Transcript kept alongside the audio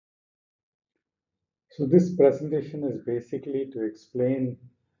So this presentation is basically to explain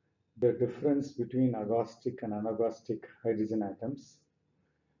the difference between agostic and anagostic hydrogen atoms.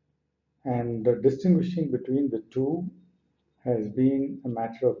 And distinguishing between the two has been a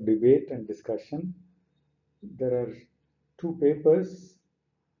matter of debate and discussion. There are two papers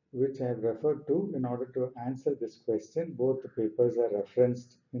which I have referred to in order to answer this question. Both the papers are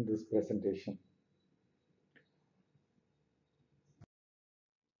referenced in this presentation.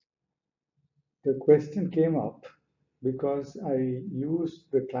 The question came up because I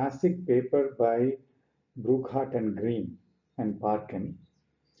used the classic paper by Brookhardt and Green and Parkin.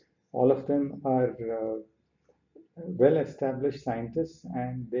 All of them are well-established scientists,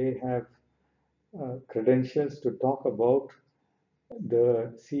 and they have credentials to talk about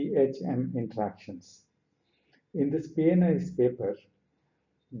the CHM interactions. In this PNAS paper,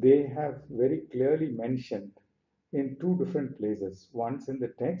 they have very clearly mentioned in two different places, once in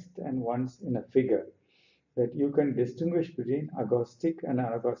the text and once in a figure, that you can distinguish between agostic and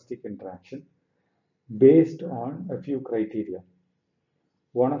anagostic interaction based on a few criteria.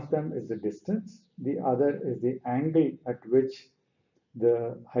 One of them is the distance, the other is the angle at which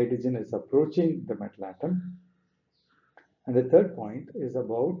the hydrogen is approaching the metal atom. And the third point is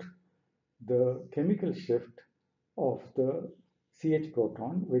about the chemical shift of the CH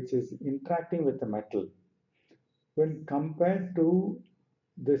proton, which is interacting with the metal, when compared to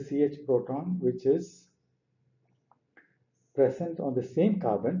the CH proton, which is present on the same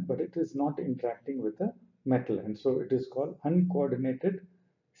carbon, but it is not interacting with the metal. And so it is called uncoordinated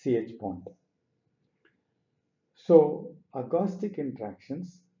CH bond. So agostic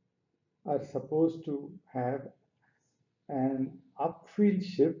interactions are supposed to have an upfield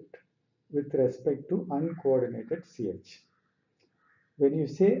shift with respect to uncoordinated CH. When you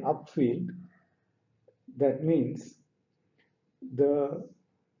say upfield, that means the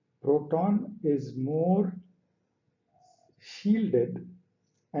proton is more shielded,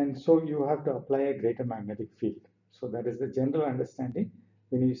 and so you have to apply a greater magnetic field. So that is the general understanding.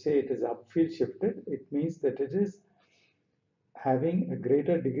 When you say it is upfield shifted, it means that it is having a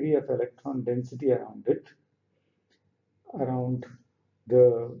greater degree of electron density around it, around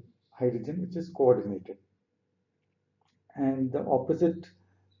the hydrogen, which is coordinated. And the opposite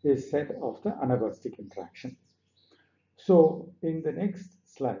is said of the anagostic interaction. So in the next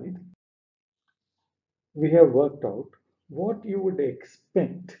slide, we have worked out what you would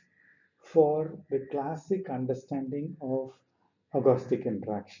expect for the classic understanding of agostic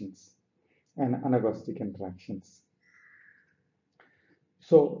interactions and anagostic interactions.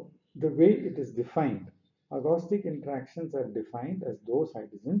 So the way it is defined, agostic interactions are defined as those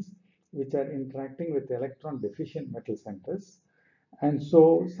hydrogens which are interacting with electron deficient metal centers, and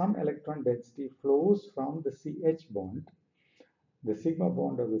so some electron density flows from the CH bond, the sigma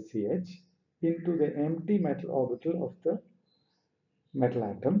bond of the CH, into the empty metal orbital of the metal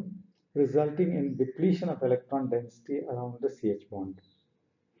atom, resulting in depletion of electron density around the CH bond.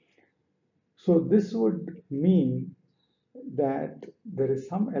 So this would mean that there is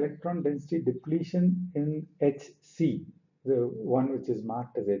some electron density depletion in Hc, the one which is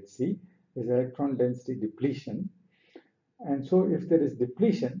marked as Hc, is electron density depletion. And so if there is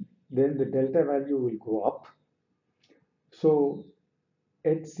depletion, then the delta value will go up. So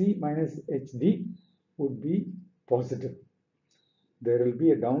Hc minus Hd would be positive. There will be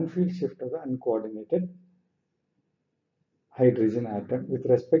a downfield shift of the uncoordinated hydrogen atom with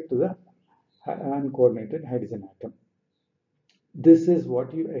respect to the uncoordinated hydrogen atom. This is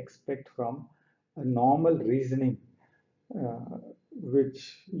what you expect from a normal reasoning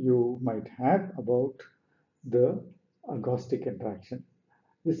which you might have about the agostic interaction.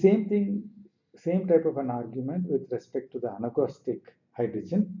 The same thing, same type of an argument with respect to the anagostic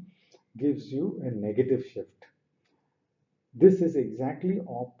hydrogen gives you a negative shift. This is exactly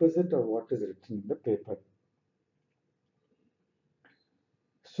opposite of what is written in the paper.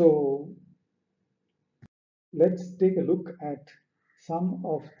 So let's take a look at some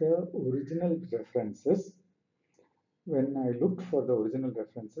of the original references. When I looked for the original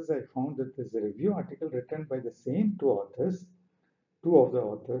references, I found that there's a review article written by the same two authors, two of the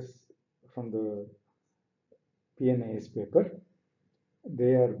authors from the PNAS paper.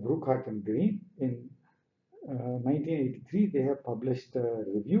 They are Brookhardt and Green. In 1983, they have published a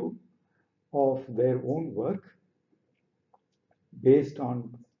review of their own work based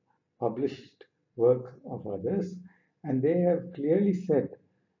on published work of others, and they have clearly said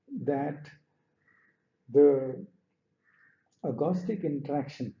that the agostic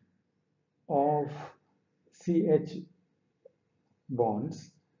interaction of CH bonds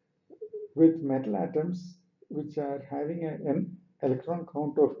with metal atoms which are having an electron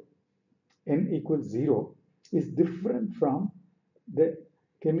count of n equals 0 is different from the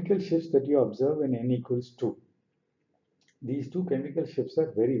chemical shifts that you observe when n equals 2. These two chemical shifts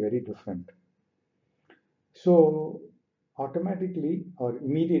are very, very different. So automatically or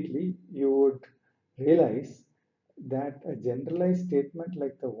immediately you would realize that a generalized statement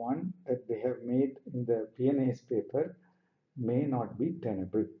like the one that they have made in the PNAS paper may not be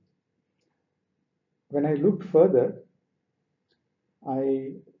tenable. When I looked further,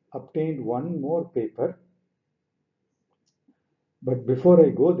 I obtained one more paper, but before I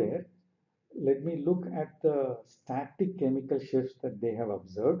go there, let me look at the static chemical shifts that they have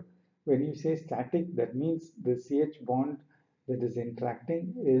observed. When you say static, that means the CH bond that is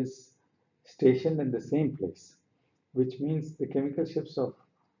interacting is stationed in the same place, which means the chemical shifts of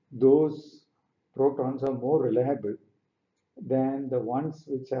those protons are more reliable than the ones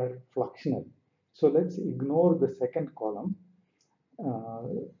which are fluxional. So let's ignore the second column, uh,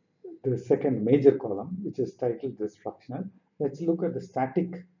 the second major column, which is titled this fluxional. Let's look at the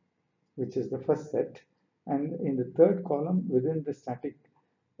static, which is the first set. And in the third column, within the static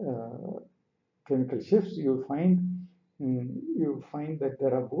uh, chemical shifts, you find that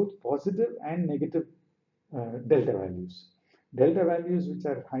there are both positive and negative delta values. Delta values which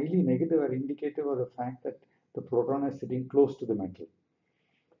are highly negative are indicative of the fact that the proton is sitting close to the metal.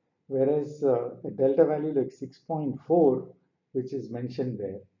 Whereas a delta value like 6.4, which is mentioned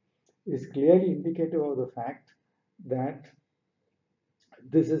there, is clearly indicative of the fact that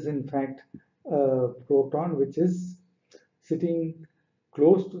this is in fact a proton which is sitting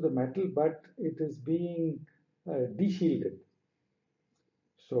close to the metal, but it is being deshielded.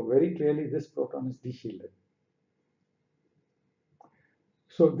 So very clearly this proton is deshielded.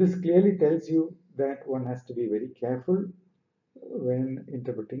 So this clearly tells you that one has to be very careful when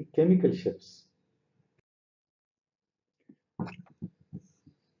interpreting chemical shifts.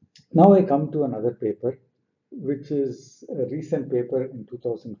 Now I come to another paper, which is a recent paper in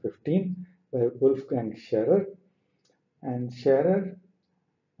 2015 by Wolfgang Scherer. And Scherer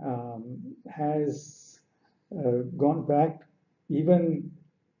has gone back even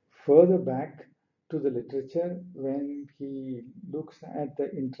further back to the literature when he looks at the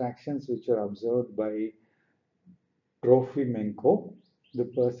interactions which are observed by Trofimenko, the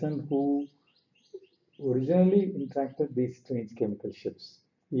person who originally interacted these strange chemical shifts,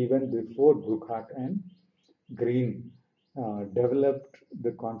 even before Brookhardt and Green developed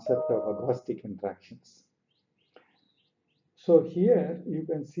the concept of agostic interactions. So here you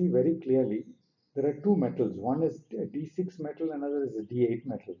can see very clearly there are two metals. One is a D6 metal, another is a D8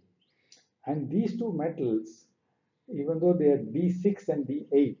 metal. And these two metals, even though they are D6 and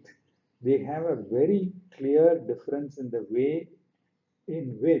D8, they have a very clear difference in the way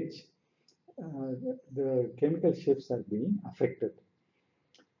in which the chemical shifts are being affected.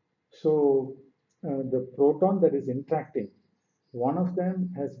 So the proton that is interacting, one of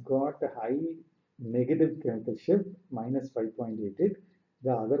them has got a high negative chemical shift, minus 5.88.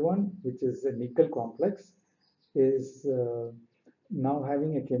 The other one, which is a nickel complex, is now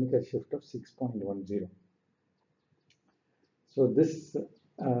having a chemical shift of 6.10. So this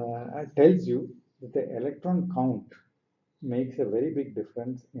tells you that the electron count makes a very big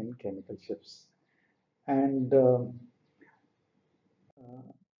difference in chemical shifts. And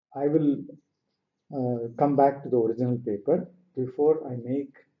I will come back to the original paper before I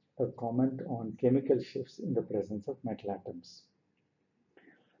make a comment on chemical shifts in the presence of metal atoms.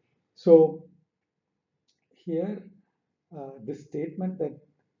 So here, the statement that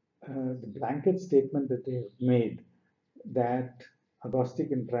the blanket statement that they have made that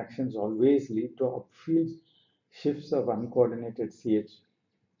agostic interactions always lead to upfield shifts of uncoordinated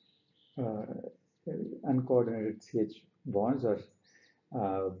uh, CH bonds or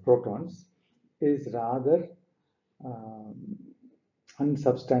protons is rather um,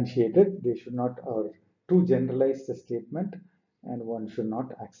 unsubstantiated. They should not, or too generalized a statement, and one should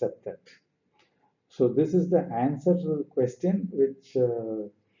not accept that. So this is the answer to the question which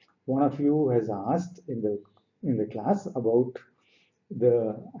one of you has asked in the class about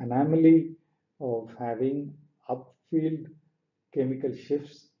the anomaly of having upfield chemical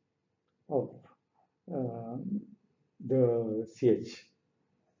shifts of the CH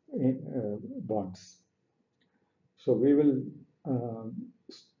bonds. So we will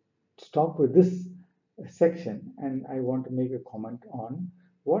stop with this section, and I want to make a comment on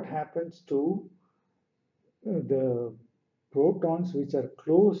what happens to the protons which are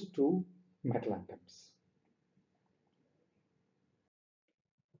close to metal atoms.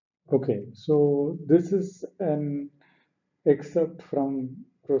 Okay, so this is an excerpt from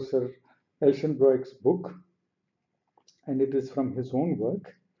Professor Elschenbroich's book, and it is from his own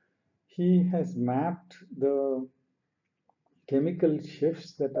work. He has mapped the chemical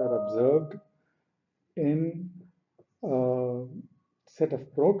shifts that are observed in a set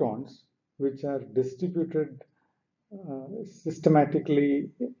of protons which are distributed systematically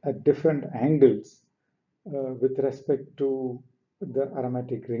at different angles with respect to the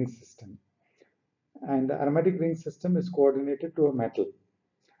aromatic ring system. And the aromatic ring system is coordinated to a metal.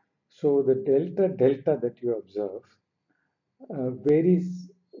 So the delta delta that you observe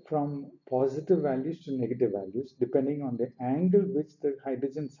varies from positive values to negative values depending on the angle which the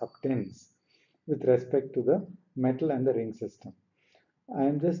hydrogen subtends with respect to the metal and the ring system. I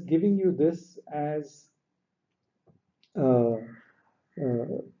am just giving you this uh, uh,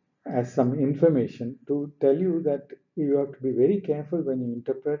 as some information to tell you that you have to be very careful when you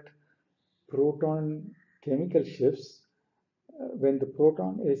interpret proton chemical shifts when the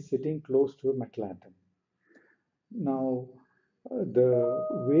proton is sitting close to a metal atom. Now, the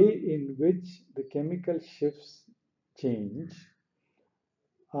way in which the chemical shifts change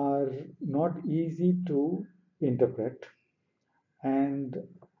are not easy to interpret. And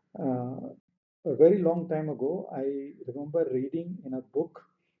uh, a very long time ago, I remember reading in a book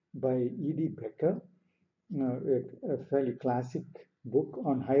by E.D. Becker, a fairly classic book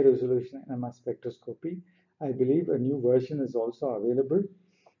on high resolution NMR spectroscopy. I believe a new version is also available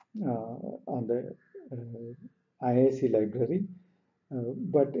on the IIC library.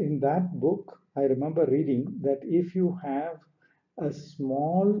 But in that book, I remember reading that if you have a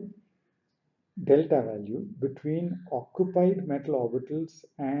small delta value between occupied metal orbitals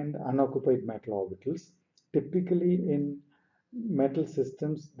and unoccupied metal orbitals, typically in metal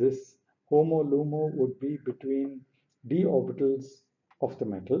systems, this HOMO-LUMO would be between d orbitals of the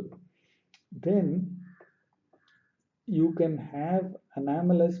metal. Then you can have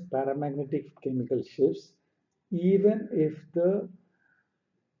anomalous paramagnetic chemical shifts even if the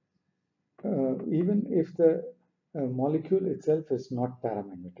molecule itself is not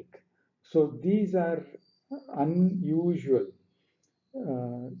paramagnetic. So these are unusual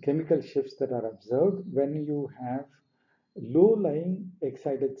chemical shifts that are observed when you have low-lying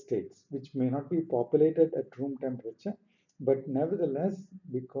excited states, which may not be populated at room temperature, but nevertheless,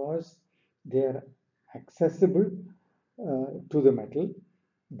 because they are accessible to the metal,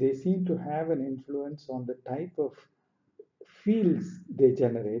 they seem to have an influence on the type of fields they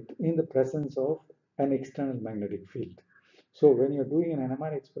generate in the presence of an external magnetic field. So when you're doing an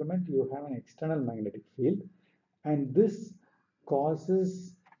NMR experiment, you have an external magnetic field, and this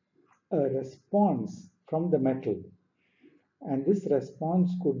causes a response from the metal. And this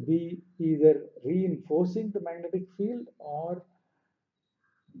response could be either reinforcing the magnetic field or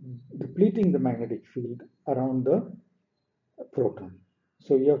depleting the magnetic field around the proton.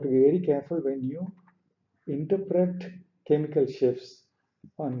 So you have to be very careful when you interpret chemical shifts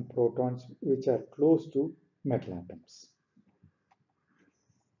on protons which are close to metal atoms.